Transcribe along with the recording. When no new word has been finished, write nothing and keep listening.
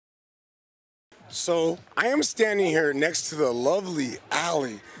So I am standing here next to the lovely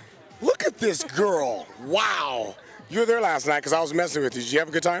Allie. Look at this girl. Wow. You were there last night because I was messing with you. Did you have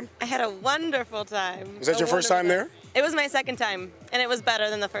a good time? I had a wonderful time. Was that your first time there? It was my second time, and it was better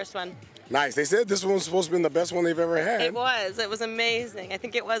than the first one. Nice. They said this one was supposed to be the best one they've ever had. It was. It was amazing. I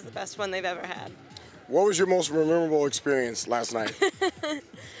think it was the best one they've ever had. What was your most memorable experience last night?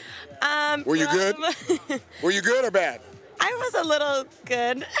 Were you good? Were you good or bad? I was a little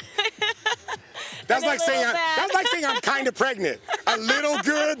good. That's like saying I'm kind of pregnant. A little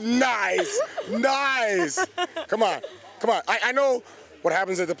good, nice, nice. Come on, come on. I know what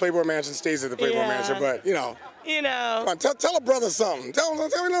happens at the Playboy Mansion stays at the Playboy Mansion, but you know. Come on, tell a brother something. Tell me a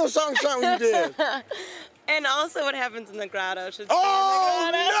little something you did. And also what happens in the grotto should stay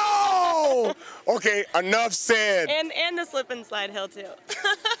in the grotto. No! Okay, enough said. And the slip and slide hill too.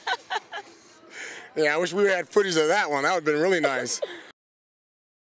 Yeah, I wish we had footage of that one. That would have been really nice.